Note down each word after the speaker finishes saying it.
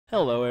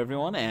Hello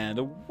everyone and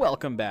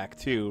welcome back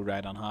to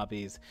Rhydon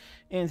Hobbies.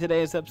 In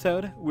today's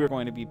episode we're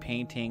going to be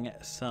painting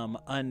some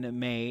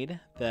Unmade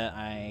that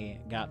I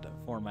got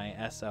for my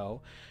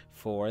SO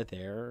for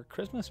their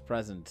Christmas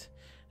present.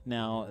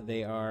 Now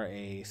they are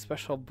a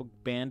special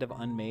band of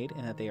Unmade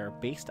in that they are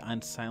based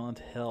on Silent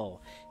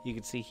Hill. You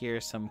can see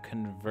here some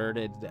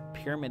converted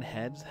pyramid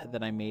heads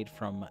that I made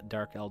from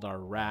Dark Eldar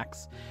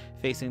racks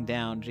facing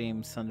down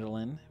James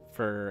Sunderland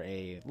for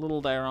a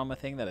little diorama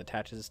thing that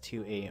attaches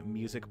to a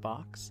music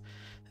box.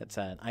 That's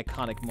an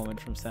iconic moment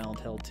from Silent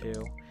Hill 2.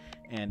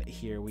 And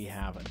here we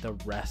have the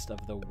rest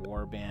of the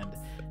Warband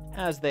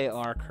as they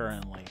are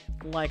currently.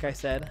 Like I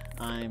said,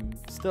 I'm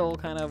still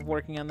kind of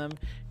working on them,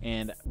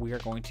 and we are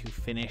going to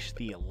finish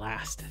the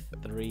last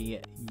 3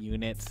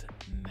 units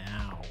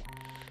now.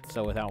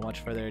 So without much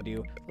further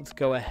ado, let's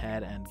go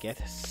ahead and get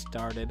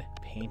started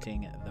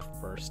painting the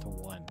first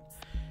one.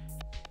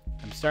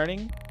 I'm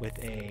starting with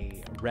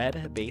a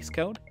red base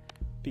coat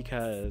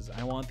because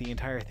I want the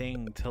entire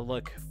thing to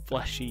look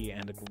fleshy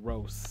and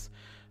gross.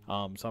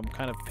 So I'm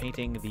kind of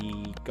painting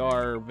the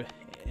garb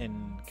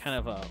in kind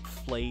of a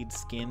flayed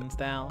skin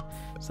style.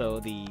 So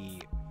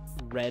the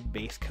red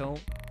base coat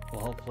will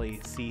hopefully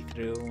see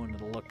through and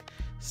it'll look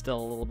still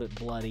a little bit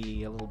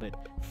bloody, a little bit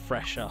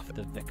fresh off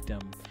the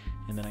victim.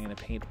 And then I'm going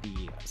to paint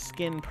the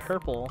skin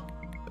purple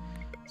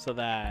so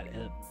that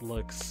it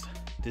looks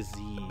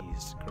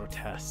diseased,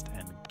 grotesque,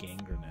 and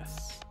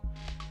gangrenous.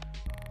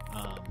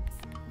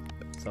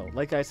 So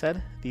like I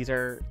said,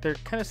 they're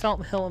kind of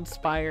Silent Hill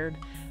inspired.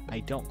 I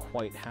don't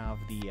quite have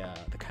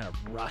the kind of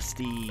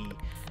rusty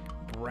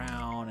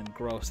brown and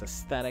gross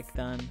aesthetic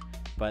done,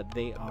 but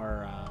they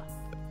are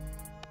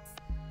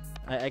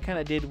I kind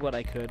of did what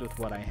I could with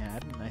what I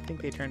had, and I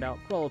think they turned out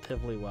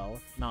relatively well,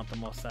 not the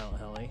most Silent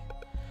Hill-y.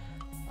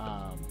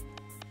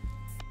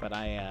 But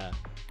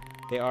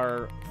they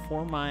are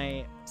for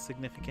my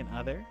significant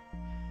other,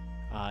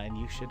 and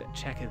you should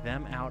check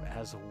them out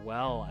as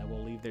well. I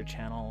will leave their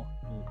channel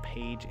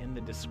page in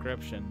the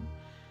description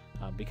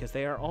because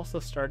they are also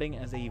starting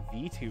as a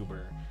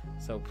VTuber.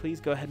 So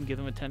please go ahead and give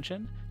them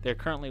attention. They're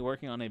currently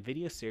working on a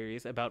video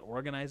series about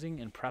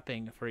organizing and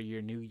prepping for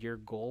your New Year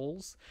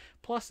goals.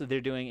 Plus, they're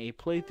doing a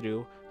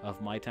playthrough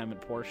of My Time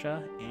at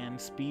Portia and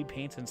speed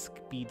paints and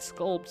speed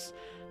sculpts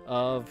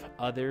of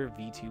other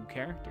VTube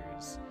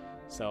characters.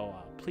 So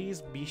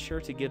please be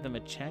sure to give them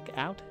a check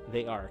out.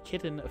 They are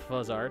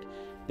KittenFuzzArt.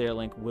 Their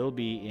link will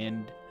be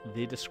in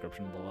the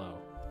description below.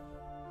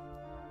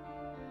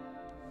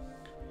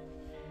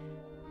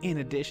 In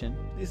addition,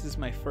 this is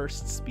my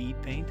first speed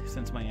paint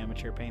since my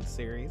amateur paint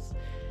series,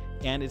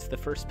 and it's the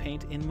first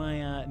paint in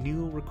my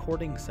new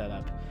recording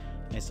setup.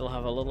 I still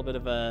have a little bit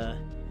of a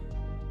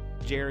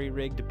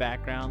jerry-rigged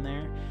background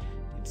there.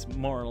 It's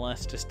more or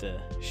less just a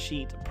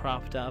sheet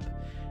propped up,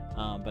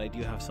 but I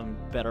do have some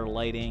better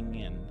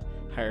lighting and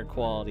higher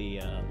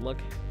quality look,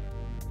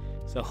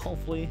 so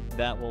hopefully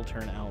that will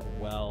turn out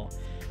well.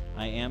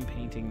 I am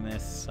painting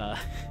this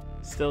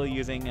still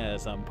using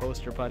some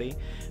poster putty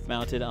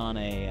mounted on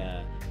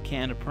a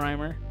canned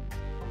primer,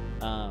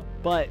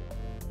 but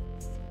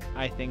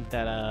I think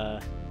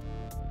that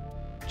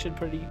should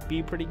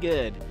be pretty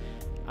good.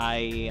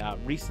 I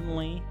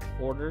recently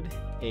ordered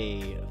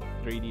a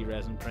 3D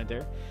resin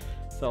printer,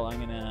 so I'm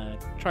gonna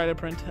try to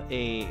print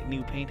a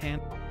new paint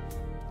hand.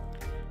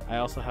 I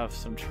also have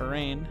some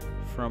terrain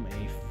from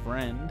a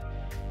friend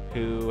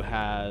who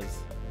has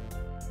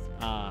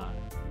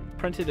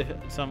printed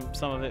some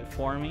of it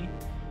for me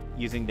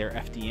using their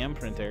FDM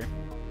printer,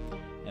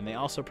 and they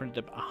also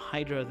printed up a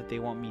Hydra that they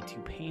want me to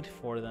paint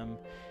for them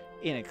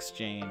in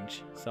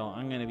exchange. So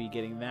I'm going to be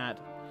getting that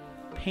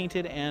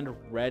painted and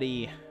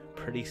ready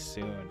pretty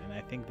soon, and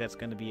I think that's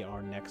going to be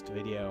our next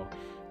video,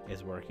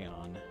 is working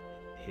on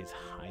his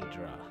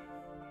Hydra.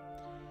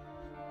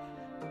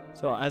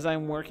 So as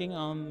I'm working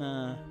on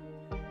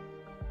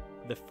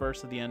the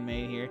first of the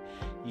Unmade here,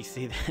 you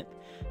see that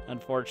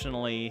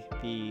unfortunately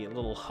the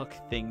little hook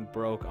thing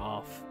broke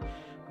off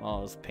while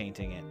I was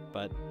painting it,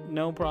 but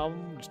no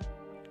problem, just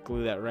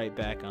glue that right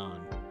back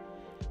on.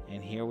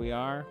 And here we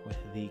are with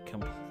the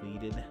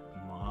completed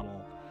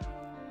model.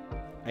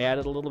 I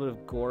added a little bit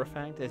of gore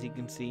effect, as you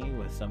can see,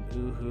 with some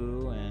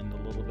oohoo and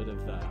a little bit of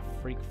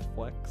Freak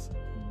Flex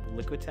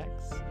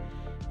Liquitex,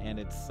 and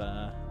it's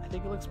I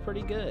think it looks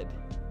pretty good.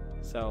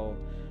 So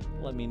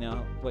let me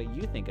know what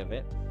you think of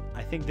it.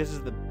 I think this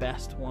is the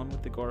best one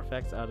with the gore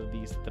effects out of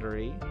these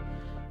 3.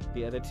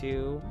 The other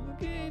 2,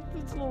 okay,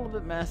 it's a little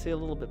bit messy, a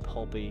little bit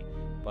pulpy,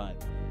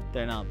 but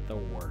they're not the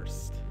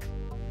worst.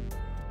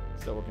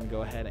 So we're going to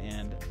go ahead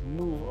and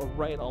move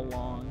right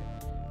along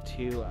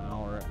to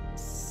our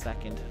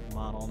second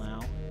model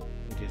now,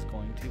 which is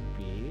going to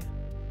be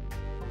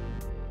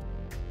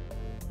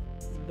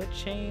the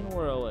Chain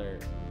Whirler.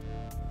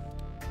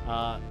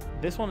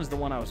 This one is the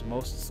one I was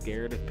most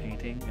scared of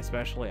painting,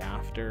 especially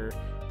after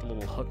the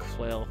little hook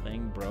flail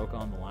thing broke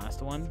on the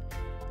last one,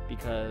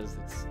 because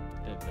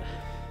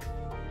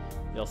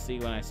you'll see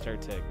when I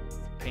start to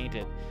paint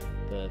it,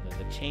 the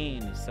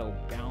chain is so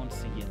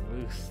bouncy and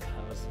loose.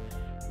 I was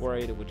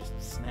worried it would just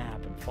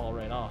snap and fall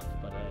right off,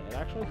 but it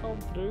actually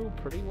held through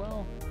pretty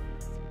well.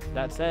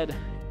 That said,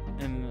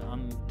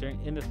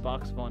 in this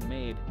box of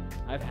Unmade,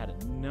 I've had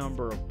a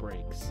number of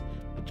breaks.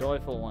 The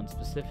joyful one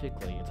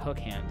specifically, its hook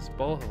hands,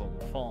 both of them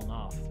have fallen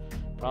off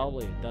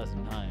probably a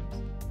dozen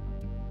times.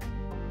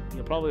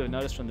 You'll probably have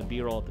noticed from the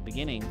B-roll at the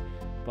beginning,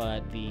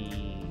 but the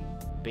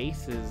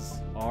bases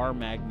are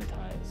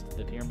magnetized.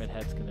 The pyramid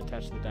heads can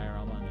attach to the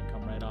diorama and then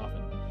come right off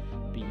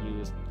and be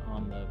used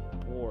on the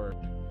board.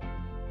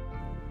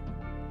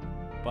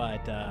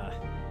 But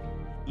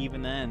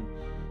even then,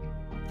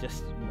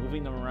 just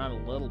moving them around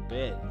a little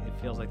bit, it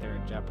feels like they're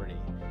in jeopardy.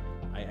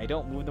 I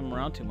don't move them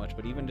around too much,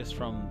 but even just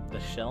from the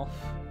shelf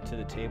to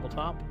the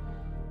tabletop,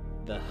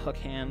 the hook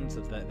hands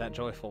of that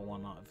joyful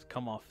one have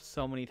come off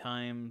so many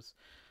times.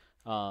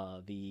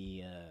 I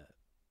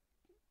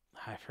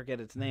forget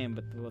its name,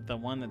 but the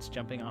one that's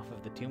jumping off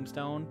of the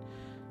tombstone,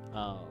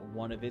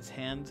 one of its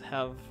hands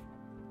have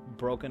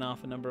broken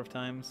off a number of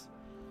times.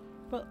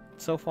 But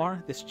so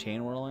far, this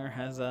chain whirler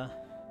has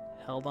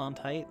held on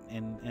tight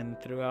and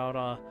throughout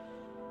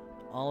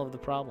all of the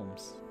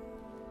problems.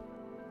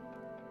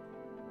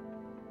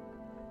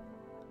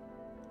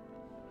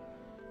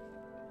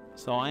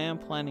 So I am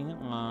planning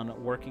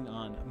on working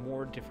on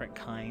more different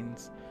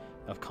kinds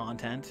of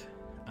content.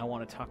 I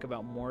want to talk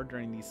about more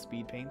during these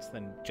speed paints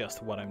than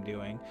just what I'm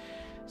doing.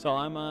 So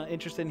I'm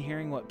interested in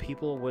hearing what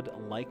people would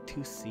like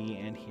to see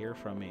and hear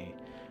from me.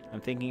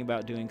 I'm thinking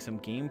about doing some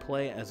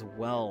gameplay as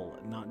well,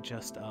 not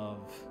just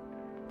of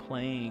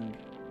playing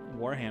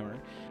Warhammer.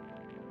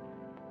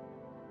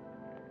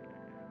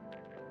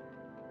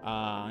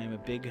 I'm a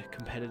big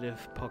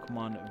competitive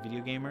Pokemon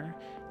video gamer,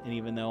 and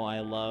even though I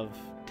love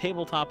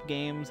tabletop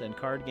games and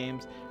card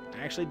games,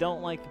 I actually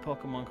don't like the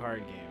Pokemon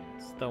card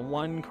games. The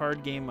one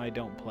card game I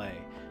don't play.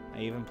 I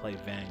even play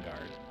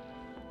Vanguard.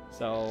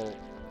 So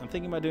I'm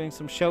thinking about doing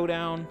some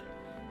Showdown,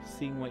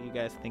 seeing what you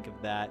guys think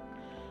of that.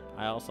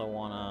 I also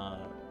want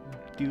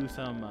to do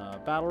some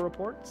battle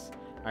reports.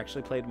 I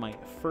actually played my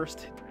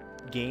first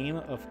game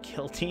of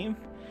Kill Team,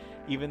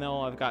 even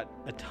though I've got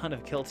a ton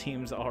of Kill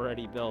Teams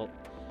already built.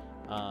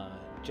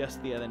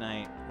 Just the other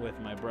night with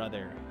my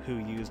brother, who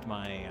used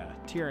my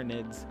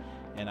Tyranids,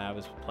 and I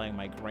was playing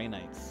my Grey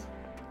Knights.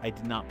 I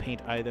did not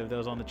paint either of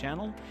those on the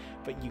channel,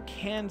 but you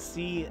can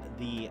see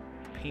the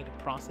paint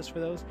process for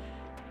those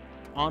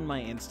on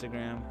my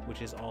Instagram,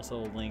 which is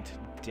also linked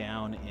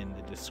down in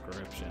the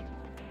description.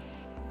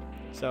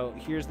 So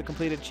here's the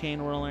completed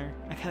chain whirler.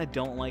 I kind of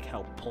don't like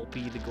how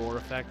pulpy the gore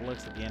effect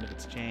looks at the end of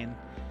its chain,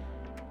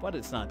 but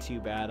it's not too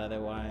bad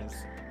otherwise.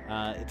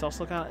 It's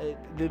also kind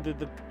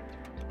of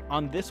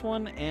on this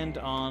one and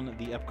on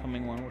the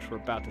upcoming one, which we're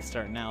about to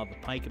start now, the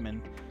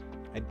pikeman.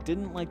 I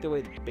didn't like the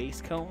way the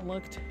base coat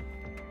looked,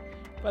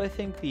 but I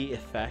think the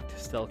effect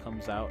still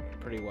comes out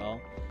pretty well.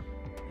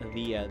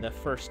 The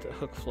first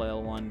hook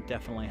flail one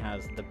definitely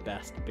has the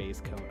best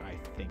base coat, I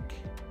think.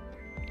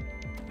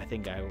 I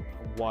think I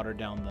watered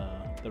down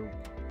the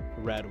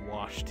red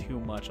wash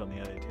too much on the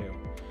other two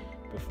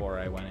before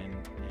I went in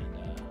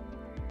and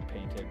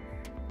painted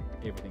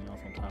everything else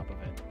on top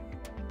of it.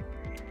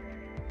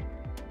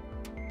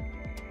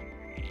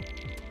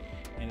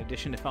 In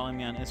addition to following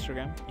me on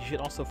Instagram, you should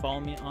also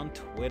follow me on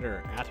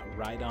Twitter at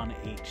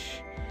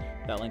RhydonH.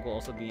 That link will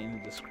also be in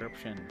the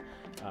description.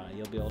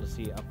 You'll be able to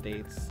see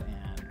updates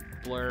and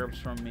blurbs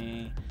from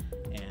me,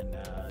 and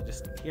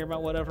just hear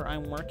about whatever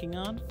I'm working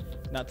on.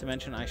 Not to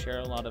mention, I share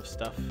a lot of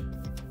stuff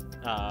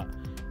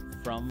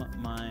from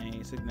my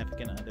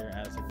significant other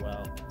as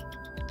well.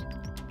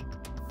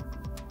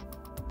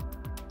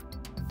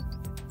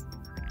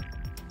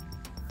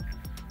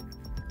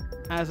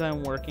 As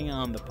I'm working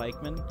on the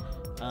pikeman,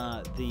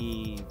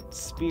 the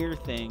spear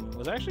thing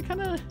was actually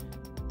kind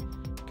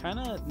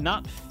of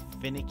not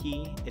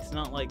finicky. It's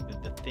not like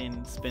the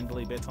thin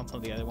spindly bits on some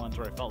of the other ones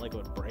where I felt like it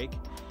would break,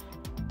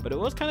 but it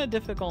was kind of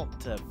difficult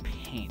to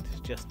paint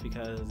just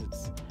because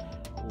it's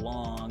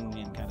long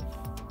and kind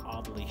of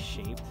oddly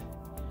shaped.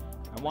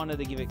 I wanted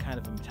to give it kind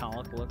of a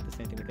metallic look, the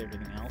same thing with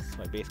everything else,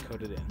 so I base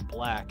coated it in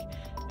black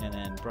and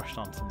then brushed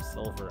on some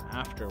silver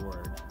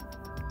afterward.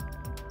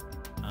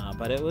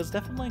 But it was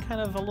definitely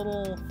kind of a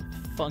little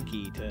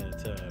funky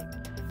to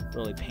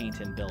really paint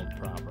and build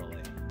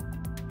properly.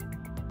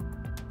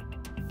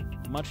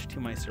 Much to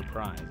my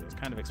surprise, I was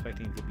kind of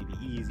expecting it to be the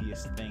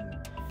easiest thing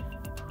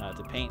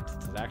to paint,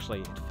 since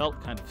it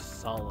felt kind of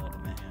solid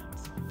in the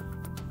hands.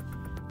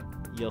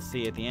 You'll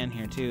see at the end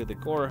here too, the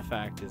gore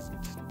effect is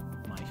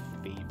my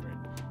favorite.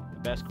 The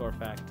best gore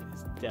effect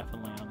is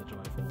definitely on the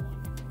joyful one.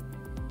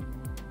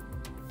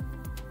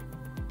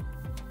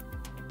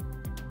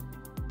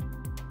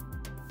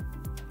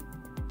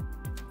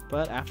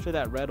 But after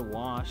that red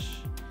wash,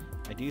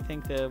 I do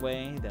think the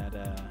way that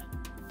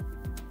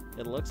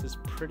it looks is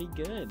pretty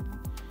good.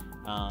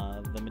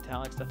 The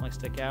metallics definitely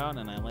stick out,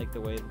 and I like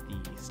the way that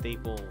the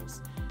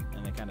staples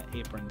and the kind of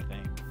apron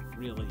thing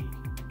really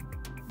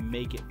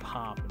make it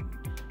pop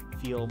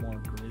and feel more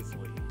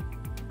grisly.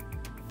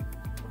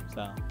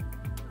 So,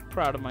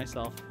 proud of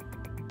myself.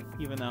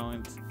 Even though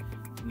it's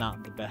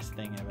not the best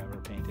thing I've ever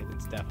painted,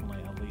 it's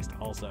definitely at least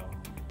also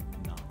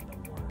not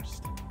the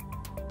worst.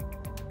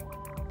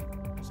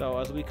 So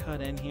as we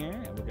cut in here,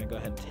 and we're going to go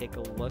ahead and take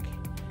a look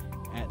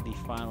at the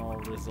final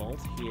result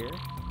here.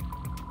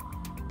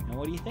 And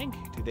what do you think?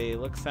 Do they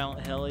look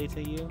Silent Hill-y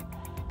to you?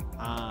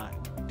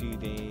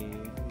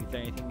 Is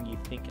there anything you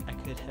think I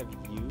could have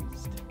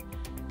used?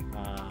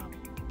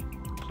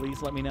 Please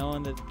let me know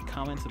in the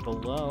comments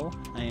below.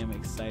 I am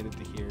excited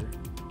to hear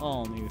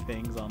all new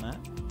things on that.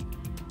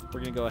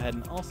 We're going to go ahead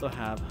and also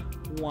have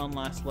one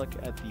last look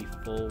at the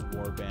full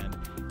Warband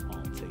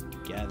all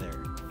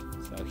together.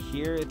 So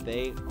here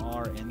they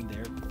are in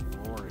their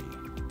glory.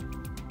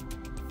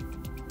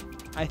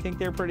 I think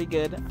they're pretty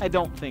good. I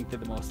don't think they're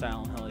the most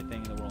Silent Hill-y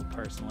thing in the world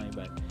personally,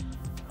 but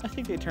I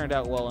think they turned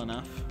out well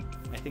enough.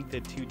 I think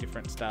the two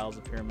different styles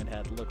of Pyramid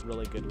Head look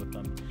really good with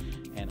them,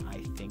 and I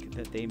think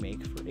that they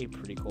make for a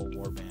pretty cool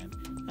warband,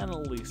 and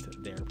at least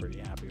they're pretty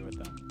happy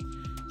with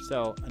them.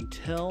 So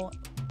until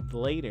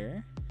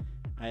later,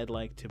 I'd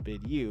like to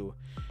bid you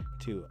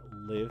to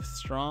live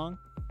strong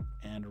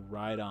and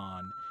ride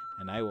on,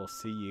 and I will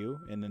see you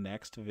in the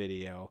next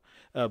video.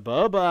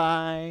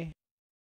 Bye-bye!